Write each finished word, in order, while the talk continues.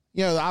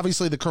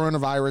Obviously the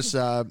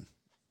coronavirus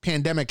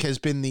pandemic has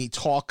been the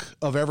talk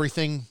of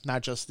everything,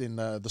 not just in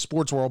the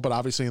sports world, but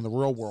obviously in the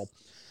real world.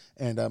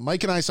 And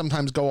Mike and I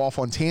sometimes go off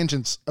on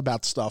tangents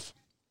about stuff.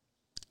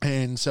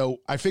 And so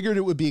I figured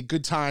it would be a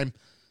good time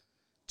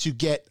to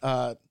get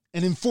an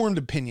informed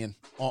opinion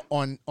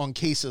on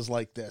cases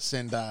like this.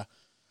 And I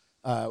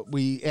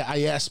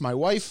asked my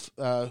wife,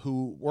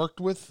 who worked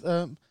with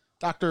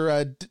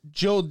Dr.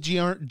 Jill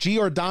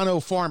Giordano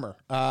Farmer,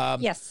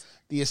 yes,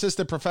 the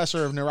assistant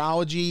professor of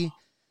neurology,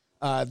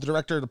 the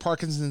director of the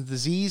Parkinson's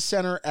Disease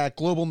Center at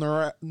Global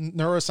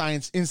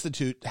Neuroscience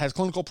Institute, has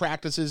clinical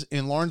practices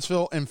in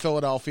Lawrenceville and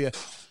Philadelphia,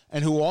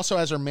 and who also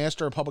has her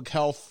Master of Public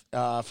Health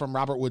from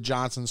Robert Wood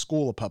Johnson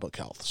School of Public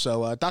Health.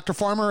 So, Dr.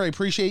 Farmer, I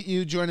appreciate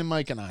you joining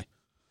Mike and I.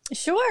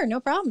 Sure, no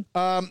problem.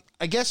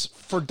 I guess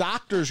for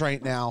doctors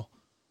right now,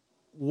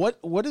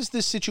 what is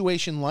this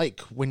situation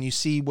like when you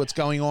see what's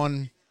going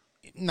on,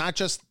 not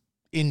just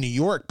in New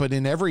York, but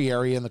in every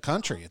area in the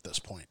country at this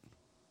point?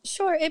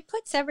 Sure, it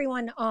puts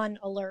everyone on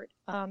alert.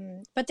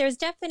 But there's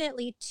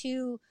definitely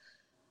two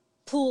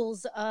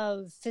pools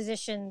of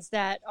physicians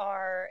that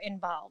are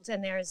involved.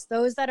 And there's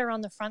those that are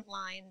on the front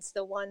lines,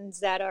 the ones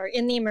that are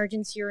in the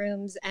emergency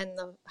rooms and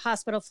the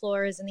hospital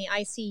floors and the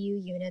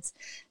ICU units.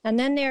 And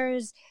then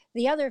there's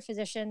the other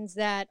physicians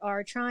that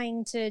are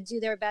trying to do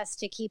their best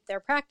to keep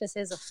their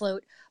practices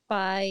afloat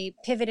by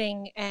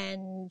pivoting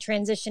and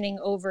transitioning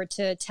over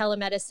to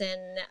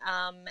telemedicine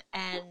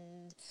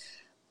and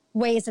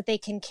ways that they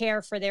can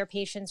care for their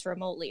patients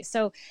remotely.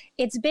 So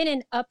it's been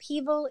an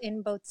upheaval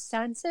in both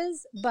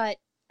senses, but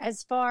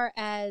as far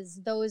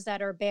as those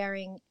that are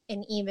bearing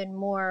an even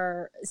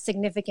more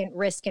significant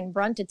risk and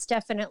brunt, it's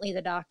definitely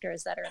the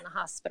doctors that are in the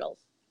hospital.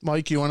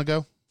 Mike, you want to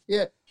go?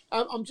 Yeah,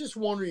 I'm just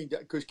wondering,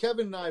 because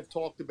Kevin and I have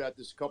talked about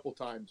this a couple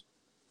times.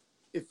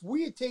 If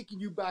we had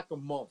taken you back a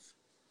month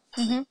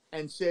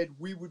and said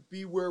we would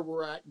be where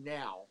we're at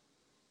now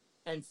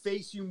and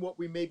facing what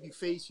we may be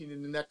facing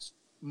in the next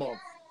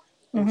month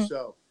or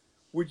so,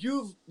 would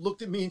you have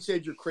looked at me and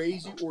said you're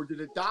crazy, or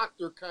did a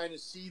doctor kind of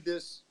see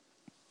this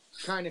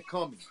kind of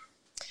coming?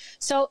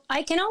 So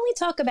I can only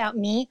talk about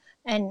me,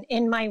 and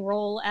in my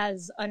role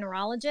as a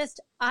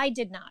neurologist, I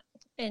did not.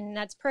 And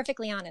that's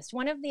perfectly honest.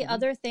 One of the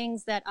other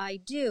things that I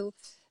do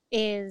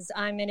is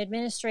I'm an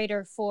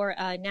administrator for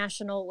a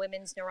national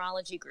women's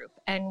neurology group.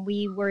 And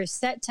we were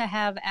set to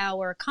have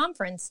our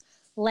conference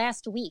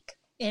last week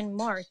in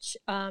March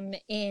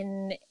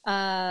in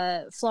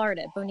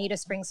Florida, Bonita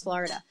Springs,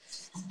 Florida.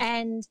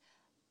 And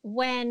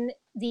when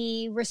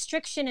the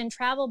restriction and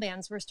travel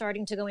bans were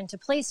starting to go into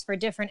place for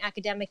different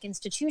academic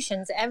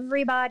institutions,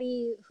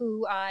 everybody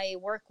who I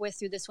work with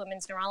through this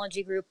women's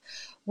neurology group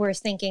were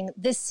thinking,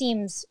 this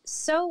seems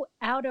so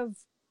out of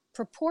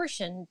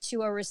proportion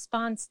to a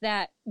response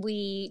that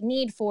we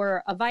need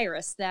for a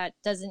virus that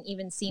doesn't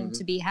even seem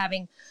to be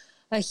having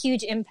a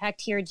huge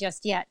impact here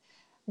just yet.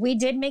 We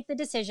did make the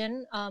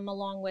decision,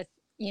 along with,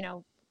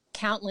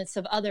 countless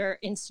of other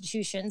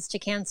institutions, to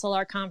cancel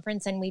our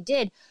conference, and we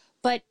did.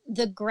 But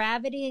the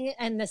gravity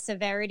and the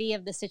severity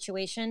of the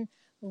situation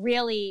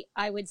really,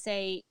 I would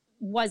say,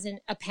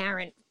 wasn't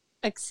apparent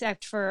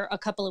except for a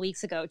couple of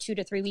weeks ago, 2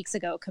 to 3 weeks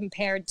ago,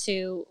 compared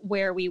to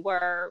where we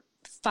were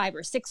 5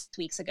 or 6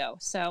 weeks ago.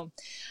 So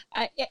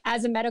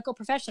as a medical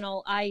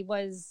professional, I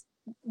was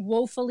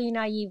woefully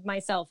naive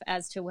myself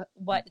as to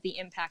what the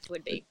impact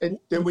would be. And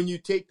then when you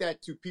take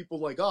that to people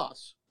like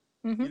us,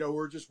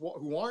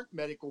 who aren't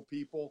medical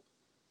people,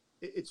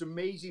 it's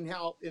amazing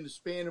how in the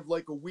span of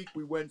like a week,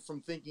 we went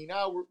from thinking,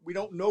 we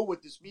don't know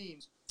what this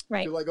means,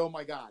 right, to like, oh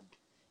my God.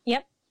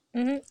 Yep.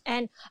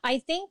 And I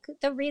think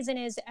the reason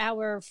is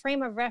our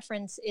frame of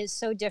reference is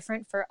so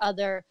different for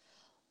other,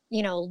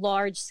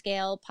 large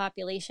scale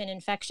population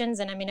infections.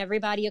 And I mean,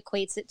 everybody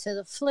equates it to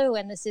the flu,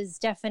 and this is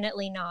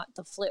definitely not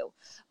the flu.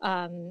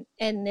 And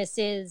this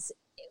is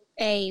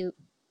a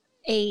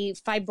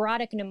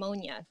fibrotic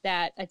pneumonia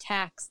that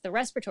attacks the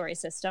respiratory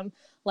system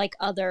like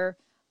other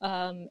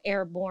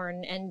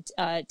airborne and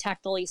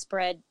tactily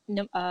spread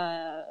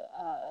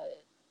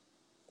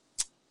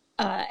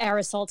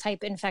aerosol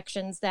type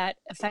infections that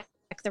affect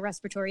the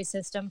respiratory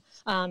system.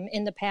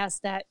 In the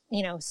past, that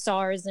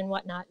SARS and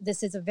whatnot,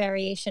 this is a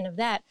variation of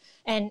that,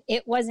 and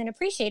it wasn't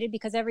appreciated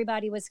because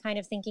everybody was kind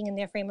of thinking in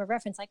their frame of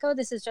reference like, oh,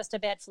 this is just a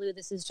bad flu,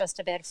 this is just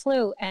a bad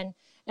flu, and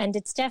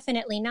it's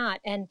definitely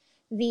not. And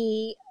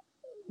the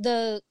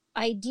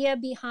idea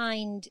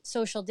behind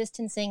social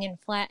distancing and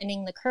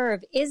flattening the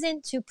curve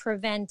isn't to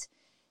prevent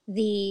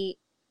the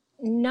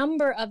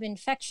number of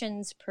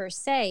infections per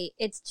se,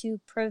 it's to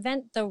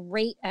prevent the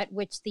rate at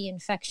which the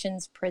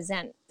infections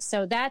present.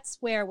 So that's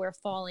where we're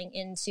falling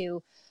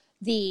into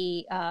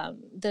the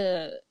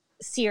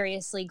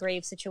seriously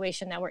grave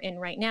situation that we're in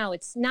right now.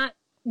 It's not,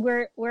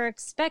 we're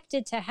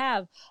expected to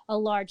have a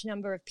large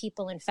number of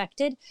people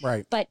infected,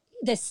 right? But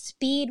the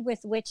speed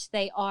with which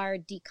they are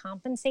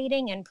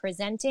decompensating and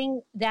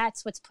presenting,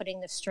 that's what's putting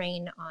the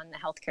strain on the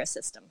healthcare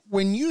system.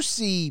 When you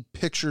see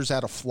pictures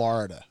out of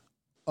Florida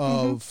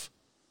of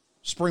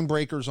spring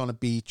breakers on a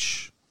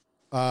beach,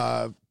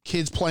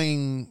 kids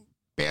playing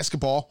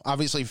basketball.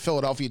 Obviously,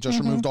 Philadelphia just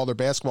removed all their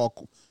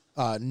basketball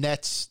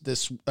nets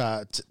this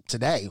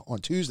today on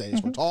Tuesday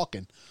as we're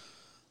talking.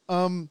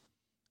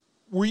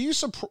 Were you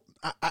surprised?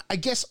 I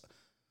guess,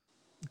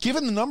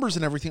 given the numbers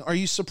and everything, are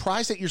you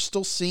surprised that you're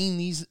still seeing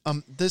these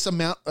this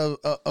amount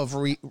of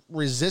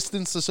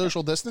resistance to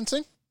social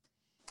distancing?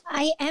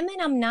 I am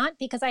and I'm not,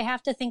 because I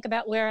have to think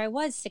about where I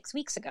was 6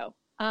 weeks ago.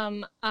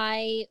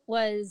 I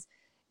was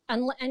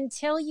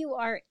until you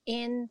are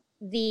in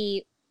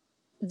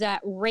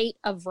that rate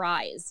of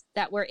rise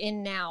that we're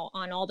in now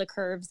on all the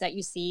curves that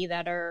you see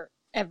that are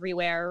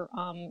everywhere,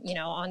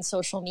 on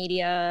social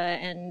media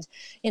and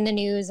in the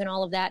news and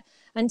all of that,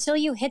 until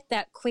you hit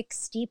that quick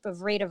steep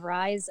of rate of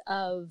rise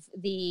of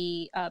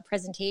the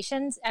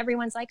presentations,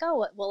 everyone's like,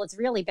 oh, well, it's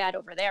really bad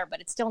over there, but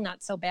it's still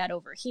not so bad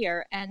over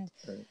here. And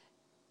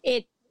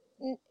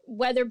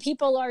whether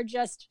people are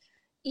just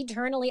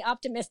eternally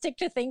optimistic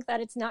to think that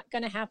it's not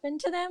going to happen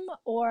to them,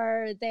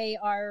 or they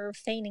are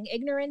feigning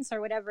ignorance or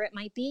whatever it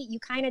might be, you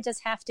kind of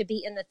just have to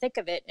be in the thick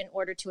of it in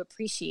order to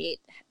appreciate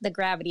the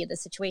gravity of the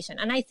situation.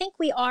 And I think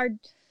we are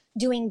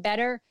doing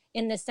better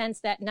in the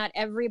sense that not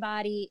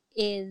everybody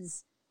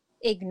is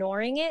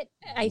ignoring it.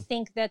 I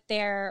think that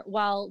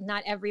while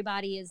not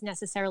everybody is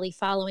necessarily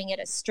following it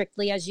as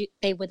strictly as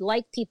they would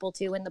like people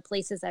to in the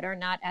places that are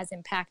not as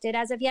impacted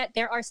as of yet,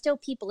 there are still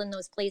people in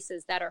those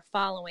places that are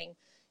following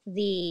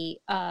the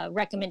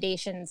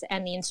recommendations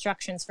and the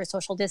instructions for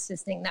social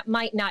distancing that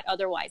might not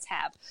otherwise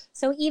have.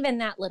 So even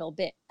that little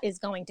bit is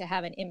going to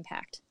have an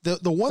impact.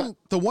 The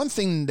one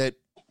thing that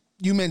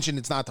you mentioned,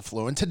 it's not the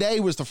flu, and today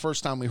was the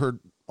first time we heard,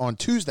 on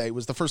Tuesday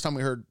was the first time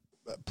we heard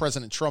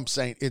President Trump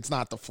saying it's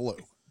not the flu.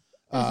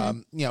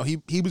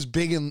 He was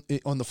big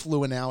on the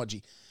flu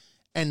analogy,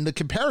 and the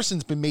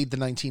comparison's been made to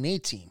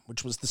 1918,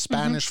 which was the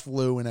Spanish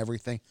flu and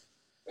everything.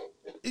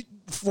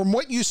 From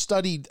what you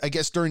studied, I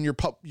guess during your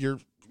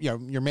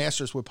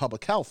master's with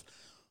public health,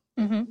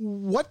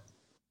 what,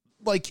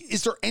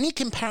 is there any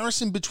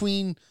comparison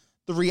between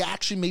the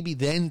reaction maybe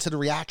then to the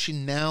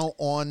reaction now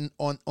on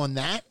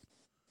that?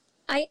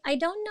 I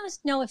don't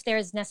know if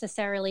there's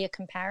necessarily a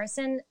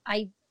comparison.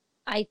 I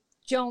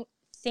don't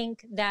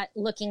think that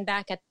looking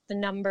back at the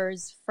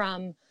numbers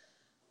from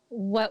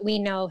what we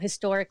know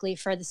historically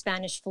for the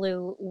Spanish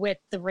flu, with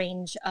the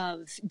range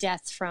of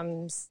deaths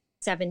from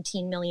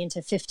 17 million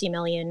to 50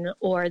 million,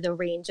 or the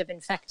range of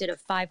infected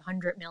of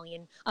 500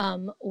 million,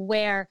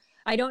 where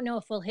I don't know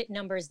if we'll hit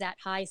numbers that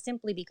high,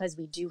 simply because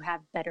we do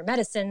have better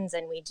medicines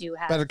and we do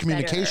have better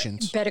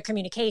communications, better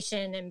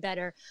communication and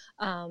better,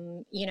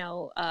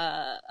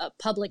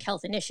 public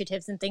health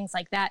initiatives and things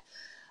like that.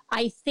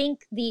 I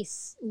think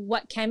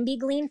what can be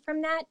gleaned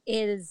from that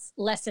is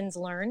lessons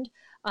learned.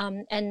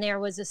 And there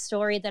was a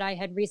story that I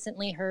had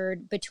recently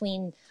heard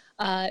during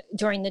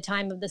the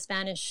time of the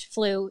Spanish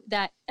flu,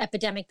 that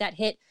epidemic that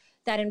hit,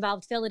 that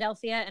involved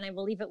Philadelphia, and I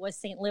believe it was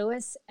St.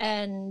 Louis.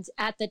 And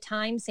at the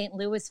time, St.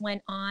 Louis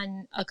went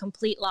on a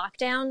complete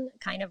lockdown,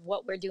 kind of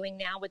what we're doing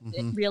now with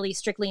really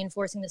strictly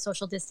enforcing the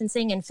social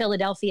distancing. And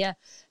Philadelphia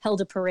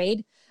held a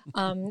parade.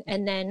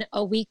 And then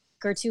a week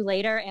or two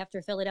later, after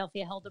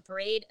Philadelphia held the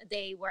parade,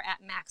 they were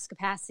at max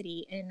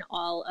capacity in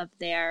all of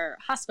their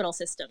hospital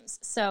systems.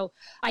 So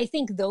I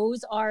think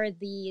those are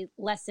the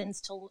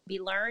lessons to be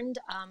learned.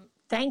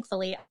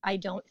 Thankfully, I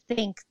don't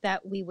think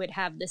that we would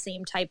have the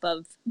same type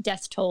of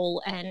death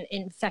toll and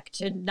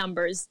infected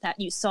numbers that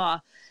you saw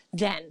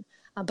then.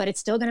 But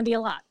it's still going to be a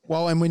lot.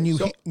 Well, and when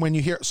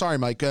you hear, sorry,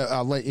 Mike,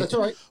 I'll let you. That's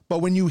all right. But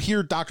when you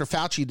hear Dr.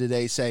 Fauci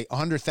today say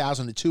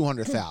 100,000 to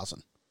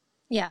 200,000,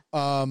 yeah.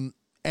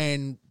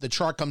 And the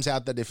chart comes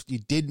out that if you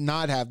did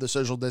not have the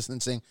social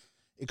distancing,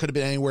 it could have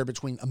been anywhere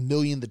between 1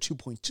 million to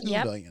 2.2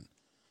 million.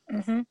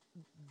 Mm-hmm.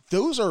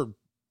 Those are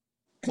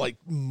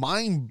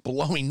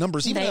mind-blowing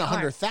numbers, even at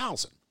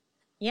 100,000.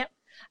 Yep.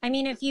 I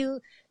mean,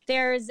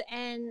 there's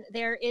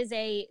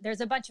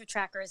a bunch of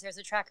trackers. There's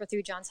a tracker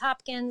through Johns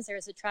Hopkins.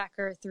 There's a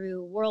tracker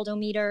through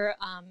Worldometer.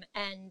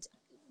 And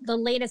the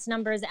latest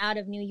numbers out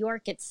of New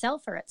York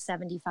itself are at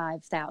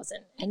 75,000.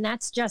 And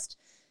that's just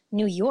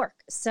New York.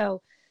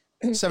 So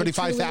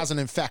 75,000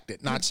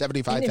 infected, not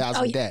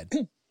 75,000 dead.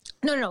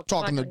 No.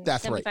 Talking the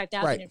death rate.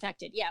 75,000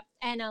 infected, yeah.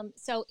 And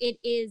so it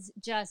is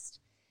just,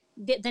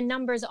 the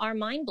numbers are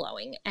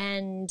mind-blowing.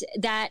 And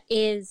that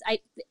is,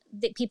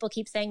 people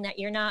keep saying that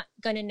you're not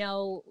going to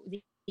know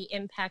the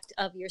impact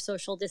of your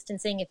social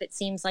distancing if it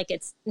seems like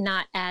it's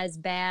not as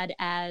bad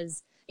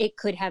as it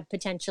could have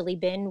potentially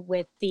been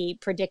with the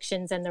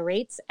predictions and the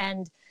rates.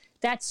 And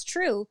that's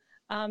true.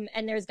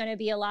 And there's going to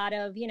be a lot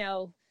of,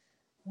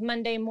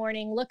 Monday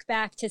morning look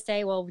back to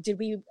say, well,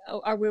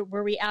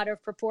 were we out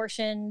of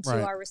proportion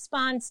to our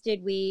response?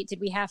 Did we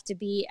have to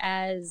be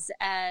as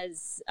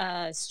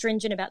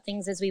stringent about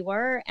things as we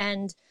were?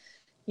 And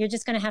you're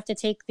just going to have to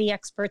take the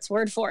expert's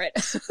word for it.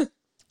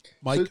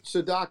 Mike?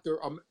 So doctor,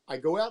 I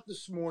go out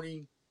this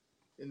morning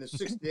in the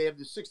 60, they have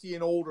the 60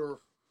 and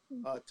older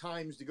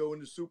times to go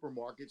into the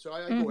supermarket. So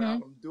I go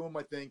out, I'm doing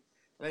my thing.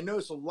 And I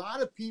noticed a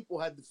lot of people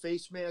had the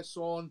face masks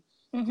on,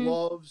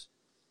 gloves,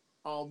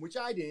 which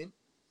I didn't.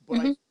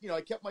 But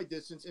I kept my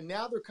distance, and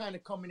now they're kind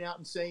of coming out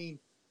and saying,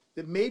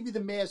 that maybe the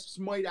masks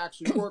might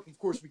actually work. Of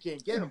course, we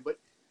can't get them, but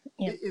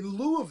in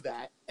lieu of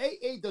that,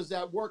 does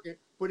that work?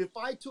 But if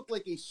I took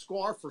like a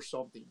scarf or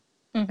something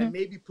and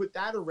maybe put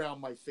that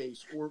around my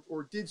face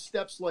or did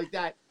steps like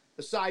that,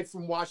 aside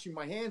from washing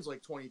my hands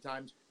like 20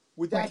 times,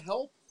 would that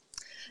help?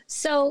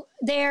 So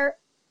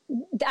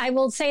I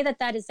will say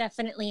that is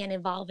definitely an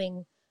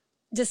evolving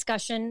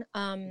discussion,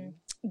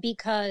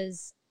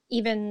 because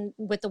even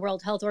with the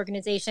World Health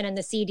Organization and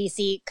the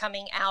CDC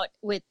coming out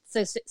with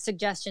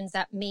suggestions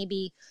that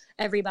maybe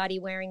everybody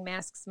wearing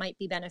masks might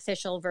be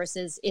beneficial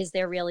versus is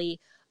there really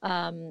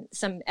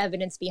some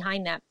evidence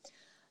behind that?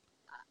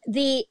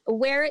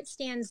 Where it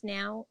stands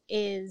now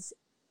is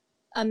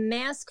a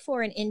mask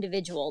for an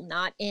individual,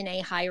 not in a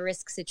high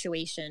risk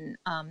situation,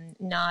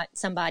 not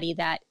somebody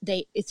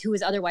who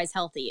is otherwise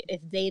healthy.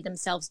 If they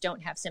themselves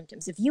don't have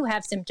symptoms, if you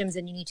have symptoms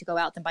and you need to go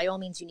out, then by all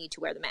means you need to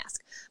wear the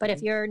mask. But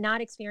if you're not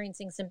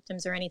experiencing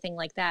symptoms or anything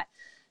like that,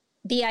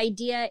 the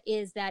idea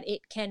is that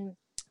it can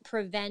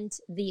prevent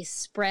the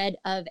spread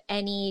of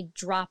any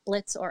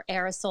droplets or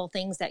aerosol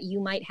things that you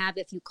might have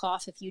if you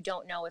cough, if you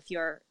don't know if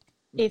you're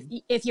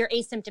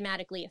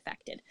asymptomatically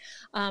affected,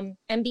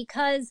 and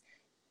because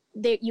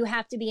you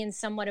have to be in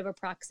somewhat of a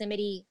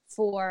proximity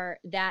for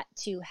that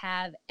to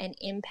have an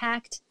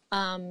impact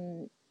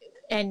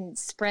and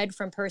spread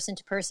from person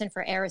to person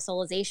for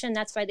aerosolization.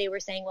 That's why they were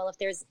saying, well,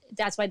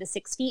 that's why the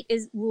 6 feet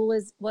rule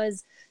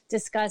was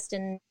discussed,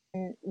 and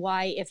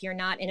why if you're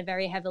not in a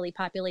very heavily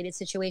populated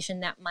situation,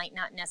 that might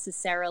not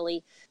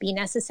necessarily be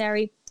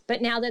necessary.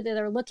 But now that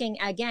they're looking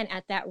again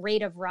at that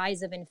rate of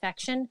rise of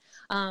infection,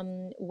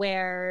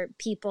 where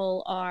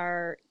people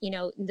are,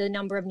 the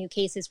number of new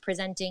cases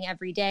presenting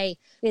every day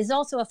is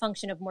also a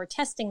function of more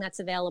testing that's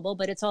available,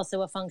 but it's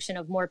also a function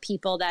of more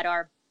people that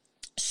are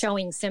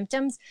showing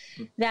symptoms,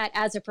 that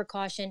as a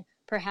precaution,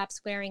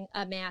 perhaps wearing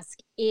a mask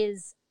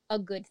is a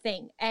good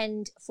thing.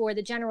 And for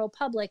the general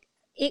public,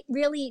 it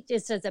really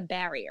just is a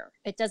barrier.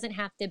 It doesn't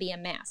have to be a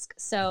mask.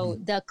 So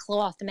the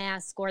cloth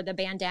mask or the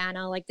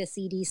bandana, like the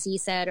CDC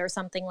said, or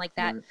something like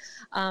that,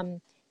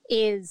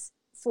 is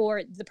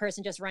for the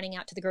person just running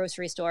out to the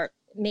grocery store.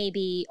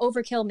 Maybe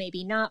overkill,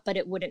 maybe not, but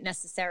it wouldn't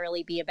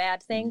necessarily be a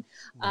bad thing.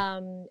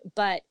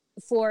 But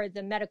for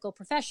the medical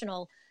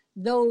professional,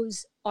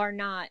 those are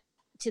not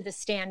to the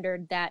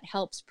standard that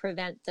helps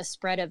prevent the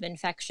spread of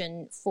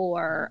infection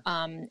for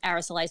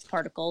aerosolized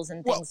particles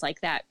and things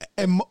like that.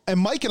 And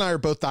Mike and I are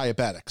both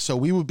diabetic, so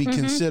we would be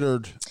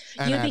considered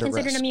You'd be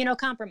considered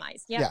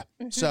immunocompromised. Yep.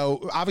 Yeah.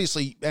 So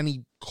obviously,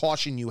 any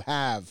caution you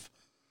have,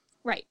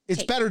 right?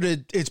 It's better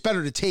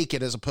to take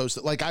it as opposed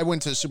to, like, I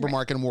went to the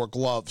supermarket and wore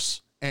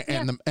gloves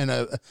and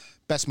a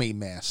best made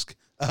mask.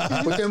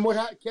 But then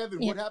Kevin?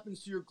 What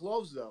happens to your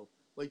gloves though?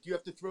 Like, you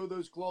have to throw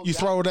those gloves. You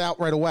throw it out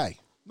right away.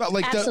 Not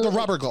like the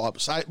rubber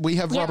gloves. We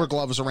have rubber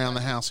gloves around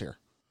the house here.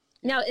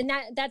 No, and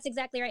that's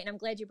exactly right. And I'm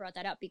glad you brought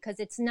that up, because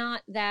it's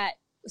not that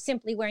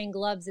simply wearing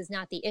gloves is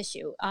not the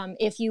issue.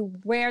 If you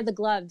wear the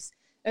gloves,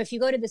 if you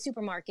go to the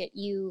supermarket,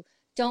 you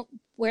don't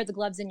wear the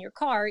gloves in your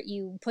car.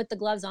 You put the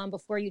gloves on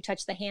before you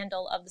touch the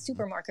handle of the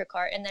supermarket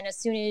cart. And then as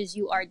soon as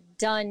you are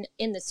done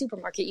in the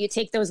supermarket, you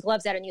take those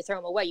gloves out and you throw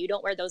them away. You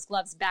don't wear those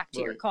gloves back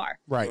to your car.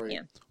 Right.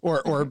 Yeah.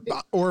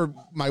 Or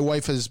my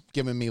wife has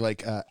given me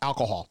like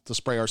alcohol to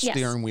spray our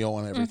steering wheel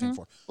and everything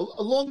for.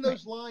 Along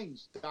those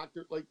lines,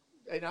 doctor, like,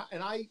 and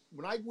I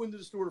when I go into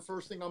the store, the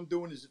first thing I'm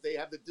doing is if they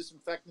have the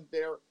disinfectant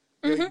there,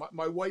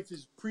 my wife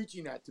is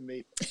preaching that to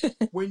me.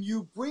 When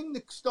you bring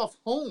the stuff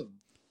home,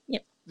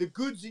 the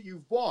goods that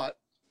you've bought,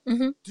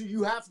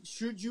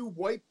 should you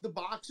wipe the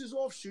boxes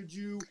off? Should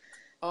you,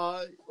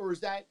 or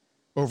is that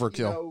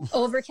overkill?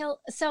 Overkill.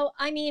 So,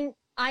 I mean,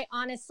 I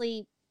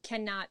honestly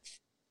cannot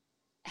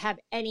have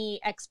any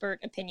expert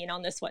opinion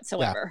on this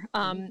whatsoever.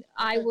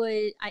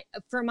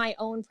 For my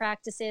own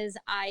practices,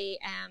 I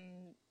am,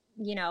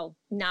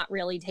 not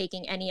really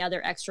taking any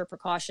other extra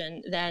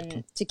precaution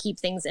than to keep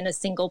things in a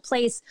single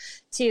place,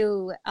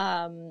 to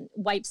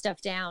wipe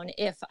stuff down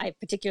if I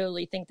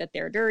particularly think that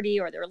they're dirty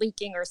or they're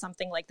leaking or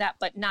something like that,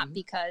 but not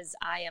because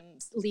I am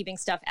leaving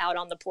stuff out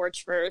on the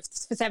porch for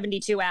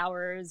 72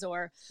 hours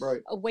or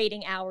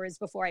waiting hours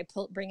before I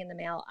bring in the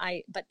mail.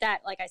 But that,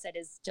 like I said,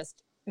 is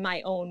just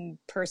my own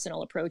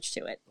personal approach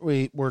to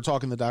it. We're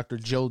talking to Dr.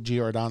 Jill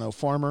Giordano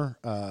Farmer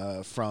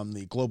from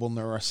the Global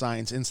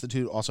Neuroscience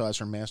Institute, also has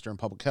her master in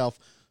public health.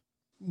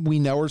 We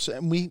know her,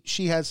 and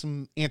she has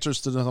some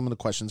answers to some of the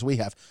questions we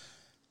have.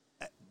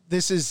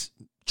 This is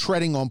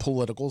treading on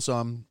political, so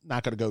I'm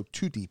not going to go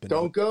too deep into it.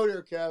 Don't go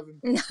there, Kevin.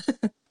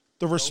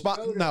 The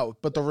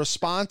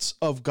response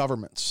of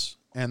governments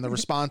and the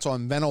response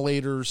on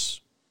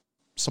ventilators,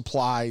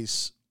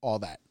 supplies, all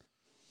that.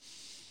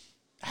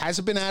 Has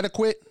it been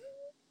adequate?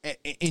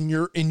 In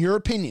your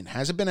opinion,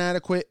 has it been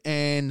adequate?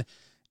 And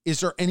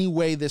is there any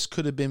way this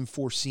could have been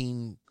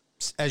foreseen,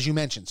 as you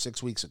mentioned,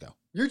 6 weeks ago?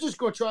 You're just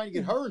going to try and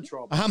get her in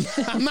trouble.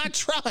 I'm not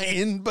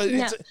trying, but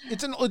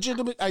it's an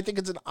legitimate. I think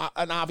it's an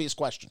obvious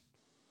question.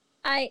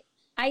 I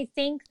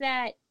think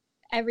that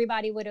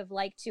everybody would have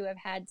liked to have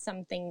had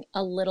something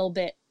a little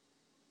bit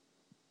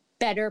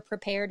better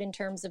prepared in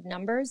terms of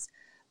numbers.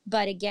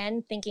 But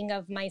again, thinking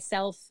of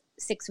myself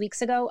 6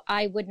 weeks ago,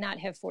 I would not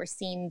have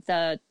foreseen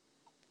the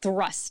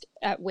thrust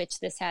at which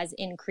this has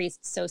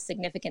increased so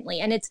significantly.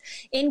 And it's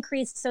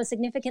increased so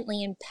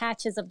significantly in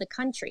patches of the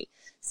country.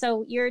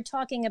 So you're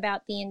talking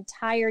about the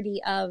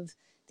entirety of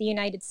the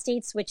United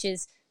States, which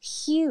is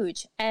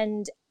huge.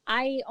 And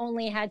I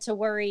only had to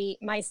worry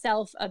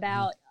myself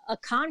about a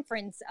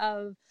conference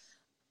of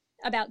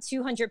about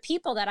 200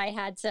 people that I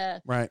had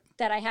to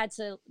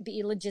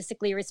be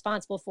logistically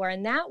responsible for.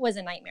 And that was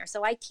a nightmare.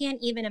 So I can't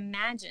even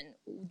imagine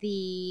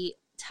the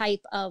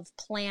type of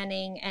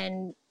planning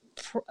and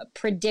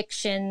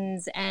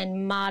predictions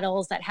and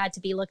models that had to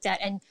be looked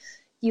at. And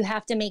you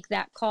have to make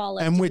that call.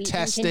 And with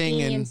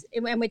testing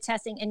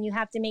and you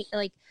have to make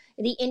like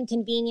the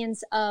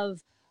inconvenience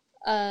of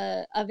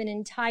an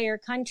entire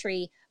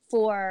country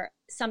for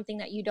something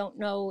that you don't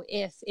know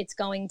if it's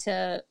going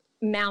to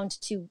mount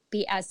to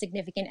be as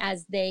significant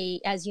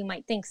as you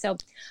might think. So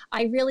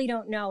I really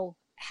don't know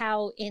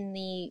how in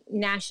the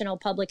national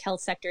public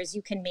health sectors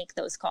you can make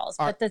those calls.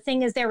 But the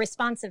thing is, they're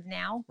responsive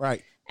now.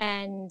 Right.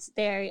 And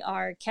they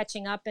are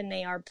catching up, and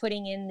they are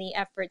putting in the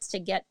efforts to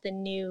get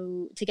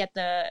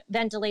the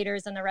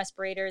ventilators and the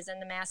respirators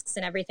and the masks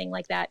and everything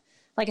like that.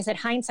 Like I said,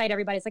 hindsight,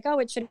 everybody's like, oh,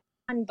 it should have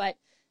done, but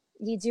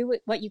you do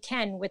what you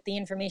can with the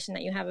information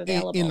that you have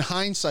available. In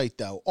hindsight,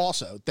 though,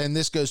 also, then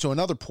this goes to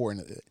another point.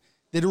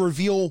 Did it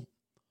reveal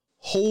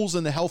holes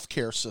in the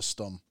healthcare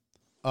system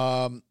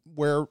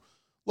where,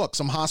 look,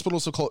 some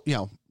hospitals are,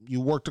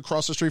 you worked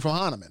across the street from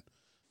Hahnemann.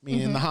 I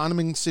mean, the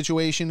Hahnemann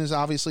situation is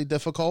obviously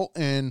difficult.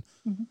 And,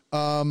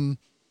 there's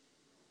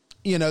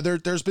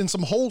been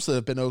some holes that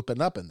have been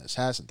opened up in this,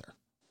 hasn't there?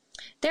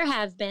 There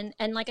have been.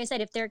 And like I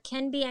said, if there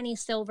can be any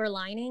silver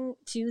lining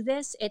to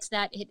this, it's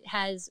that it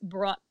has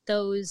brought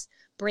those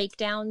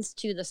breakdowns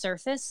to the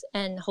surface.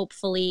 And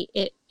hopefully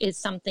it is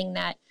something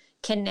that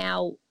can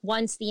now,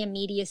 once the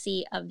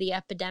immediacy of the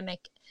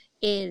epidemic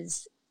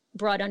is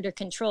brought under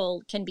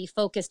control, can be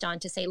focused on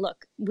to say,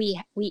 look,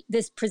 we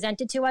this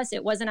presented to us,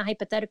 it wasn't a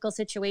hypothetical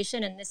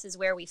situation, and this is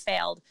where we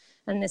failed,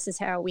 and this is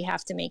how we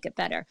have to make it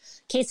better.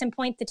 Case in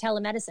point, the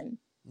telemedicine.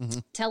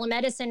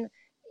 Telemedicine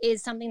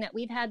is something that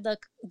we've had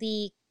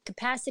the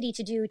capacity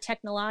to do,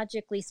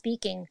 technologically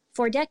speaking,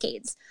 for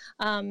decades.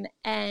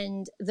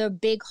 And the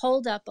big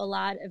holdup, a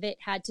lot of it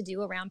had to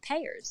do around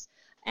payers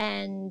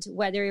and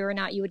whether or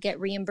not you would get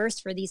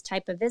reimbursed for these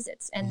type of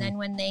visits. And then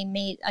when they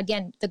made,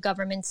 again, the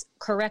government's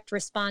correct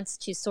response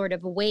to sort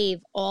of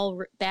waive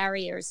all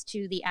barriers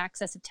to the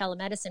access of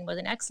telemedicine was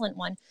an excellent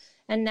one.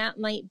 And that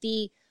might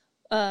be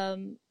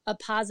a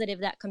positive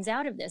that comes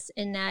out of this,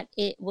 in that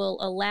it will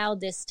allow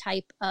this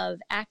type of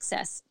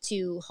access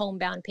to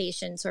homebound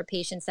patients or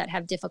patients that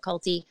have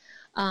difficulty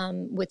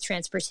with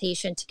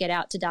transportation to get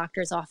out to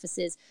doctors'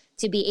 offices,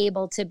 to be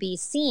able to be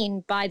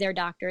seen by their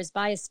doctors,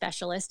 by a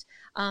specialist,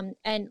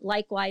 and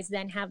likewise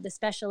then have the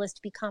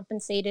specialist be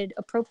compensated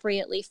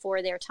appropriately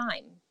for their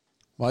time.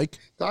 Mike?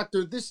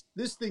 Doctor, this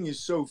thing is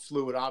so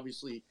fluid,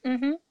 obviously,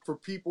 for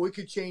people. It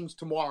could change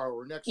tomorrow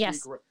or next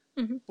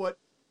week. But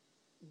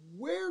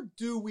where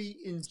do we,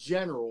 in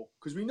general,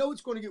 because we know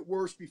it's going to get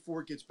worse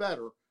before it gets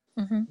better,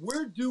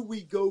 where do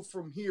we go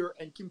from here?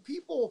 And can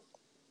people,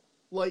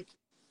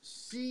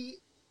 see,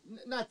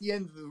 not the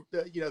end of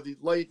the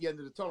light at the end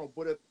of the tunnel,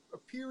 but a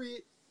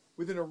period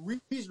within a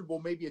reasonable,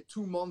 maybe a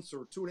 2 months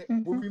or two,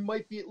 where we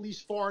might be at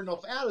least far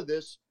enough out of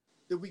this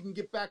that we can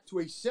get back to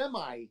a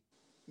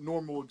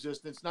semi-normal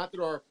existence? Not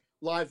that our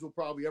lives will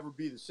probably ever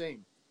be the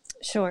same.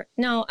 Sure.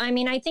 No, I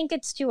mean, I think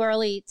it's too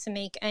early to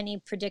make any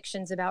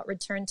predictions about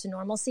return to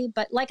normalcy.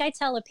 But like I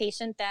tell a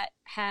patient that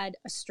had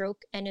a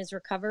stroke and is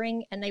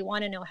recovering, and they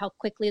want to know how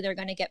quickly they're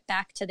going to get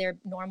back to their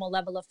normal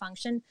level of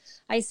function,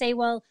 I say,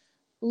 well,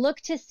 look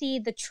to see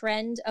the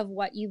trend of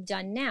what you've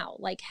done now.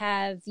 Like,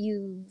 have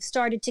you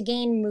started to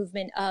gain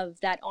movement of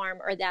that arm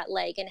or that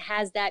leg? And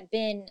has that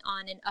been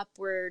on an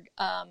upward,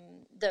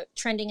 the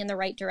trending in the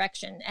right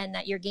direction, and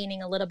that you're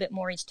gaining a little bit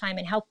more each time?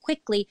 And how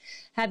quickly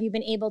have you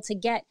been able to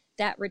get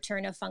that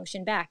return of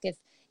function back? If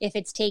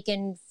it's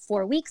taken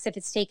 4 weeks, if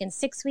it's taken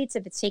 6 weeks,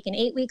 if it's taken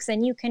 8 weeks,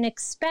 then you can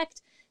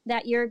expect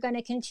that you're going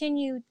to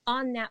continue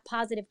on that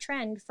positive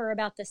trend for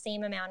about the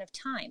same amount of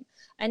time.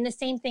 And the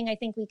same thing I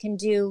think we can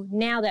do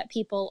now that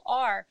people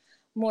are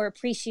more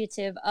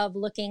appreciative of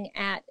looking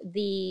at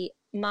the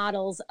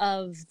models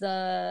of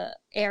the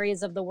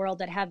areas of the world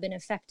that have been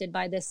affected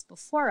by this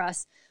before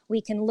us.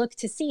 We can look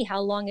to see how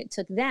long it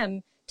took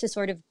them to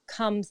sort of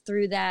come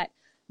through that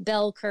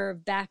bell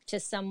curve back to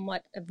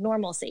somewhat of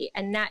normalcy.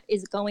 And that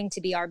is going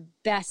to be our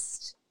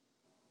best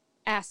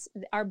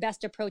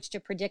approach to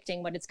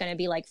predicting what it's going to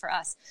be like for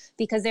us,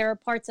 because there are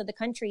parts of the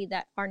country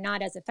that are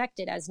not as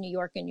affected as New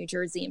York and New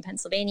Jersey and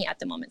Pennsylvania at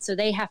the moment. So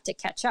they have to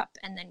catch up,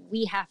 and then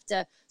we have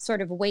to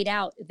sort of wait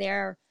out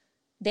their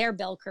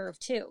bell curve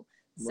too.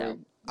 So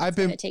it's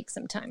going to take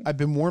some time. I've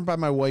been warned by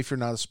my wife you're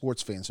not a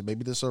sports fan, so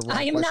maybe this is a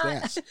wrong question to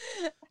ask.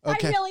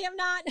 Okay. I really am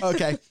not.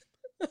 Okay.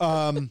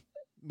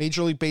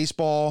 Major League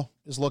Baseball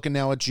is looking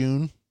now at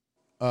June.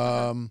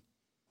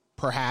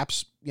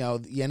 Perhaps, the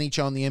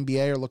NHL and the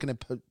NBA are looking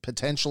at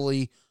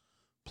potentially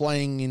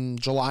playing in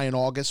July and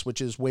August,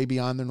 which is way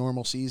beyond their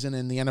normal season,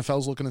 and the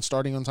NFL's looking at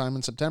starting on time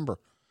in September.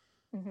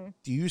 Mm-hmm.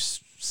 Do you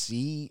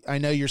see, I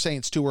know you're saying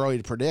it's too early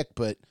to predict,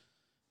 but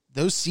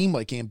those seem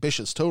like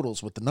ambitious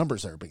totals with the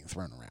numbers that are being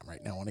thrown around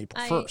right now on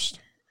April 1st.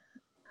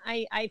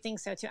 I think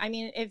so too. I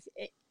mean,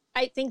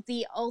 I think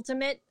the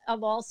ultimate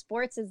of all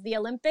sports is the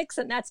Olympics,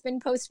 and that's been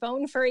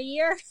postponed for a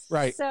year.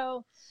 Right.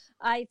 So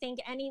I think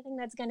anything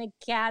that's going to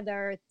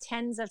gather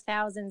tens of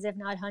thousands, if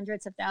not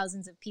hundreds of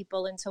thousands of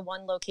people into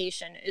one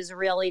location is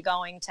really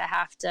going to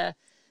have to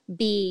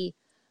be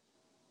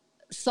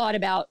thought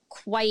about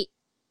quite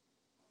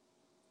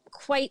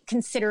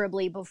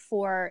considerably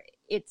before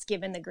it's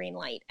given the green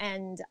light.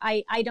 And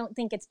I don't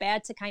think it's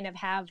bad to kind of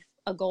have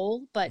a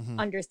goal, but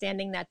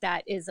understanding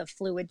that is a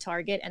fluid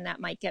target and that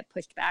might get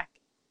pushed back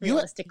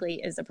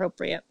realistically is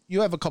appropriate.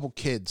 You have a couple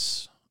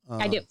kids.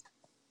 I do.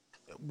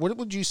 What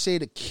would you say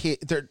to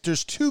kids?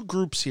 There's two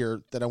groups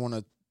here that I want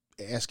to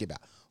ask you about.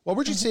 What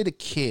would you say to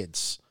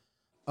kids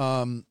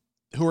who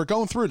are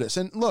going through this?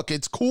 And look,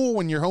 it's cool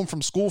when you're home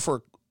from school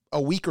for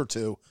a week or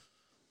two,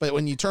 but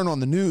when you turn on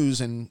the news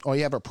and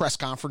you have our press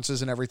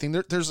conferences and everything,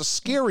 there's a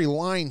scary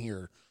line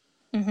here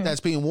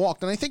that's being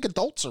walked. And I think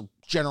adults are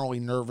generally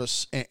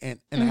nervous and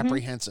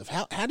apprehensive.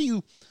 How do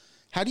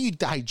you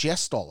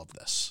digest all of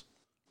this?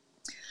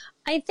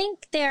 I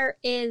think there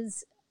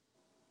is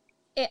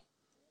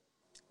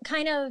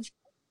kind of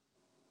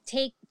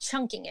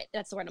chunking it.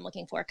 That's the word I'm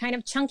looking for. Kind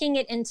of chunking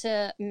it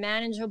into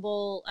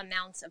manageable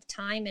amounts of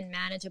time and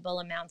manageable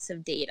amounts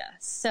of data.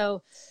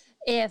 So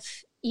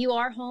if you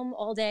are home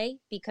all day,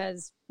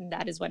 because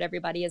that is what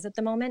everybody is at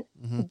the moment,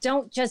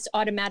 don't just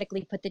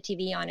automatically put the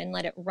TV on and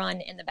let it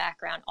run in the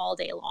background all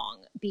day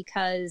long,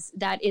 because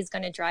that is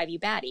going to drive you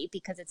batty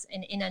because it's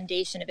an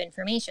inundation of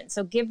information.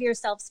 So give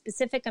yourself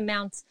specific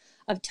amounts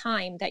of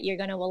time that you're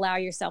going to allow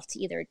yourself to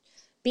either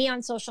be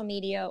on social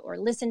media or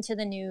listen to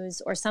the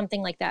news or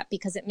something like that,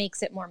 because it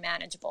makes it more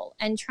manageable.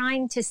 And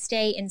trying to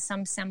stay in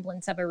some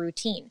semblance of a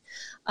routine,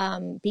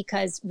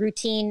 because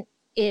routine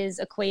is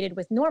equated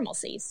with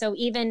normalcy. So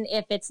even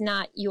if it's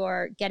not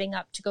your getting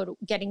up,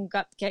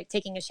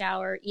 taking a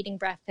shower, eating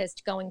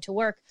breakfast, going to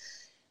work,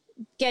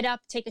 get up,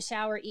 take a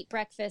shower, eat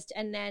breakfast,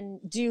 and then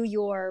do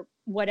your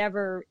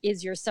whatever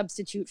is your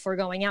substitute for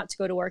going out to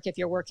go to work. If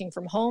you're working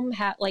from home,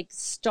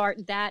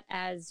 start that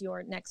as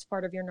your next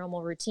part of your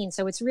normal routine.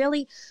 So it's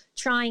really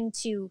trying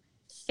to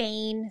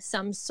feign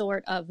some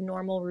sort of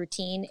normal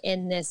routine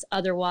in this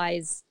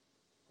otherwise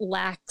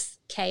lax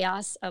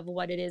chaos of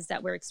what it is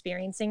that we're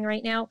experiencing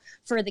right now.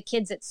 For the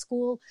kids at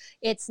school,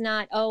 it's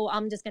not,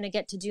 I'm just going to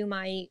get to do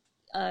my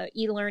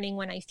e-learning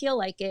when I feel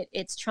like it.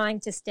 It's trying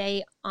to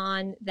stay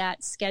on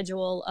that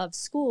schedule of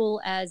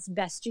school as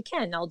best you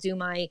can. I'll do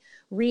my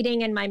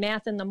reading and my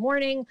math in the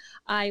morning.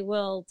 I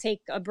will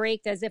take a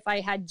break as if I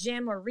had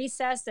gym or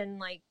recess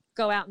and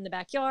go out in the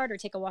backyard or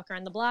take a walk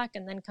around the block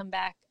and then come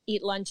back,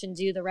 eat lunch, and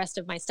do the rest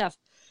of my stuff.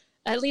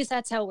 At least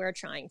that's how we're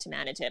trying to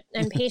manage it.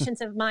 And patients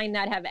of mine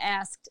that have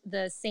asked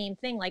the same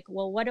thing,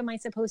 well, what am I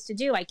supposed to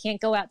do? I can't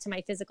go out to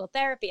my physical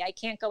therapy. I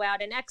can't go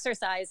out and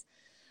exercise.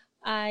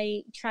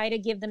 I try to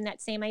give them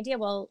that same idea.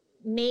 Well,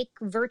 make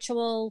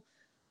virtual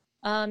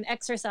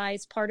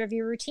exercise part of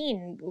your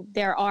routine.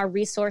 There are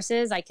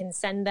resources. I can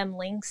send them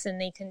links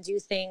and they can do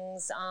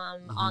things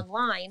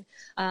online.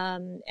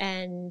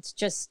 And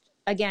just,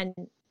 again,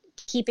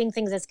 keeping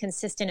things as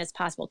consistent as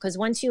possible. Because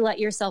once you let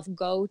yourself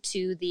go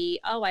to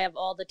I have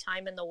all the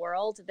time in the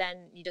world,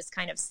 then you just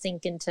kind of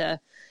sink into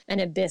an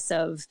abyss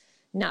of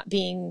not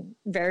feeling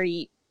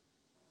very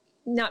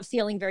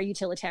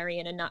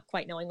utilitarian and not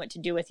quite knowing what to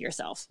do with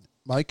yourself.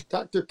 Mike?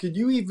 Doctor, could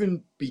you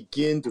even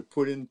begin to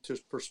put into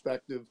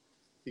perspective,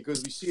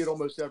 because we see it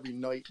almost every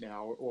night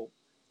now,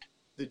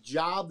 the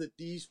job that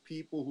these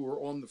people who are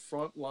on the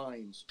front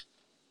lines,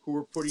 who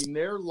are putting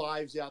their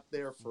lives out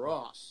there for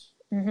us,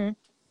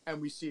 and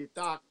we see it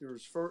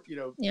doctors,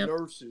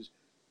 nurses,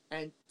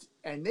 and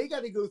they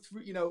got to go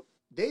through,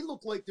 they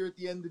look like they're at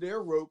the end of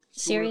their rope.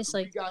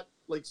 Seriously. We got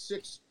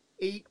 6,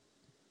 8,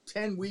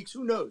 10 weeks,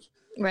 who knows?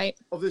 Right.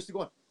 Of this to go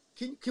on.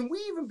 Can we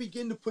even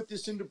begin to put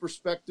this into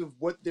perspective,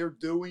 what they're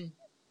doing?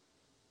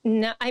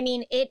 No, I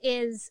mean, it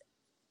is,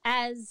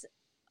 as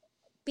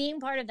being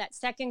part of that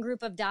second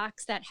group of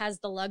docs that has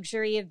the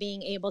luxury of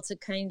being able to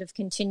kind of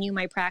continue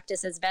my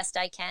practice as best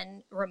I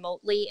can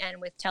remotely and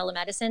with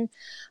telemedicine,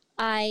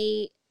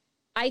 I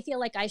feel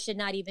like I should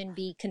not even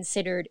be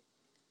considered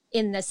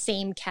in the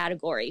same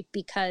category,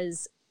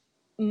 because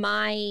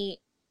my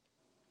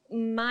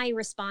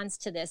response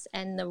to this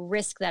and the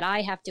risk that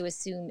I have to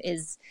assume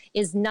is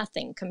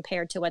nothing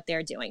compared to what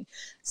they're doing.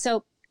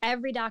 So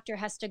every doctor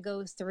has to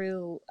go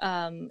through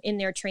in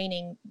their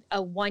training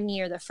a 1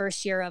 year, the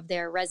first year of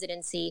their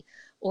residency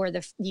or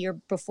the year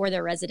before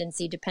their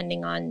residency,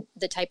 depending on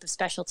the type of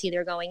specialty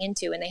they're going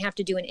into. And they have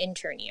to do an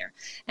intern year.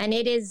 And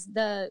it is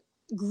the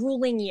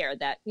grueling year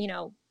that,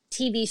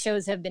 TV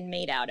shows have been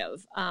made out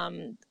of,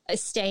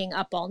 staying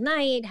up all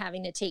night,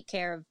 having to take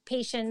care of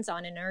patients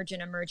on an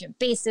urgent emergent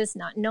basis,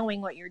 not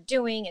knowing what you're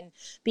doing, and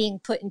being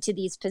put into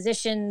these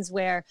positions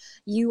where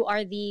you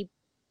are the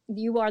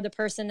you are the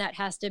person that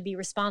has to be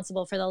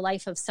responsible for the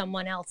life of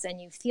someone else,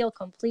 and you feel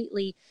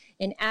completely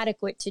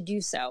inadequate to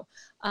do so.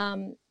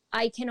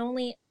 I can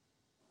only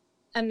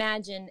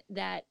imagine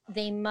that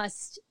they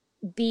must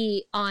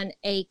be on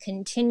a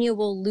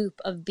continual loop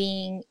of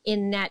being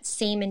in that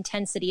same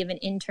intensity of an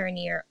intern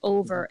year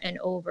over and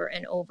over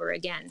and over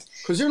again.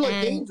 Because they're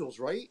like angels,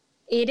 right?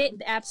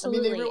 It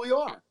absolutely. I mean, they really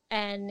are.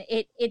 And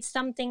it's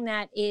something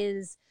that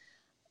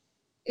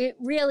it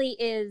really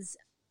is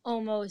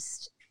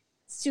almost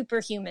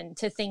superhuman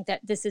to think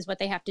that this is what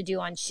they have to do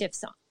on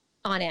shifts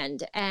on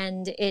end.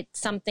 And it's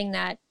something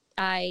that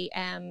I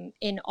am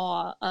in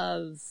awe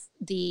of,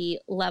 the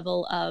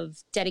level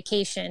of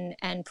dedication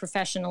and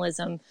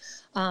professionalism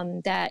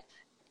that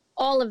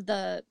all of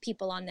the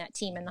people on that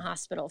team in the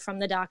hospital, from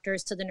the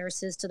doctors to the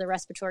nurses to the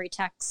respiratory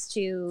techs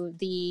to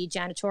the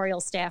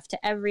janitorial staff to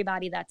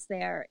everybody that's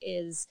there,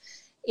 it's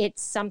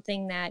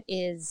something that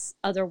is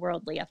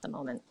otherworldly at the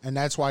moment. And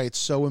that's why it's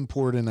so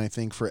important, I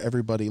think, for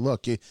everybody.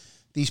 Look,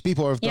 these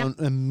people have done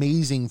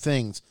amazing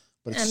things.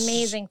 But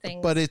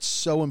it's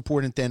so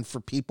important then for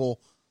people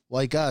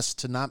like us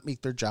to not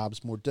make their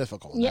jobs more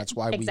difficult. And that's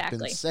why we've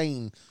been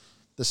saying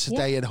the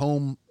stay at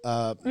home.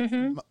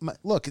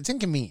 Look, it's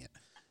inconvenient.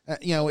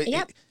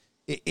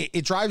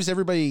 It drives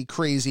everybody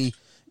crazy.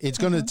 It's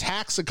going to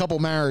tax a couple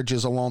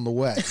marriages along the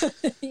way,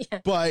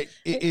 but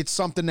it's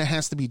something that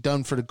has to be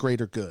done for the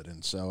greater good.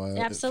 And so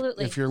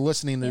absolutely, if you're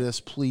listening to this,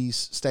 please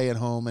stay at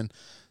home. And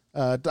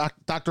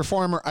Dr.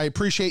 Farmer, I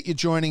appreciate you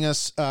joining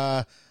us.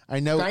 I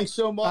know. Thanks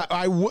so much.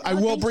 I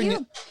will bring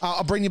you.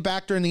 I'll bring you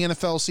back during the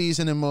NFL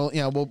season, and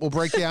we'll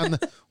break down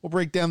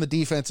the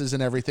defenses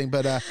and everything.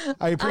 But I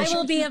appreciate. I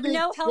will be of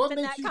no help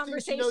in that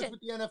conversation. What makes you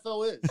think she knows what the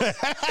NFL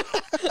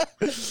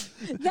is?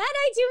 That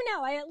I do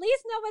know. I at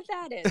least know what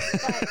that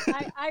is.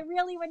 But I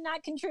really would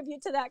not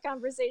contribute to that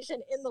conversation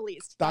in the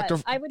least. But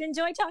I would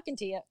enjoy talking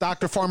to you,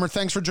 Dr. Farmer.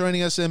 Thanks for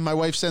joining us, and my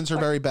wife sends her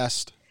very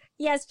best.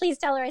 Yes, please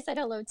tell her I said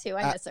hello too.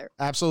 I miss her.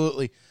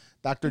 Absolutely.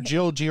 Dr.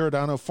 Jill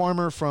Giordano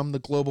Farmer from the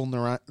Global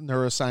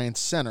Neuroscience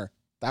Center.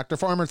 Dr.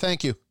 Farmer,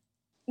 thank you.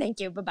 Thank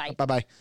you. Bye-bye. Bye-bye.